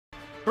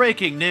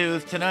Breaking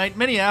news tonight,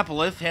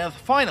 Minneapolis has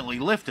finally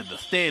lifted the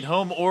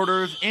stay-at-home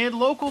orders, and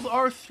locals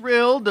are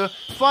thrilled to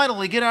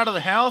finally get out of the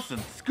house and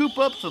scoop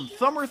up some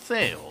summer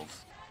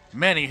sales.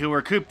 Many who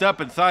were cooped up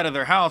inside of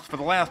their house for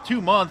the last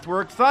 2 months were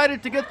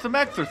excited to get some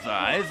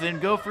exercise and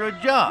go for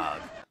a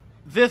jog.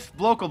 This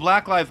local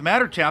Black Lives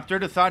Matter chapter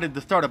decided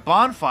to start a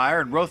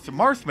bonfire and roast some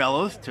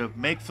marshmallows to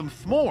make some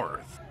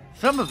s'mores.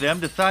 Some of them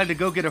decided to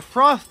go get a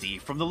Frosty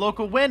from the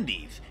local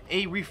Wendy's,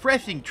 a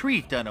refreshing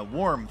treat on a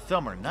warm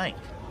summer night.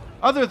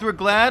 Others were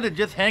glad to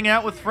just hang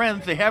out with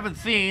friends they haven't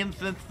seen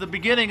since the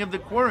beginning of the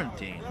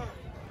quarantine.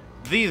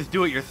 These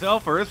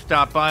do-it-yourselfers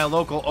stopped by a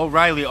local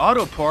O'Reilly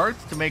Auto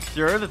Parts to make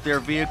sure that their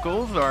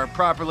vehicles are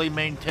properly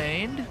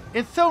maintained.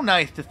 It's so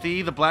nice to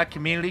see the black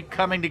community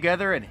coming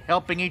together and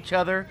helping each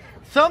other.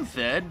 Some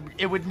said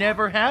it would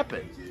never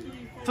happen.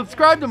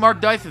 Subscribe to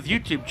Mark Dice's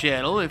YouTube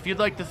channel if you'd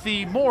like to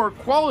see more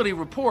quality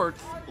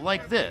reports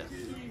like this.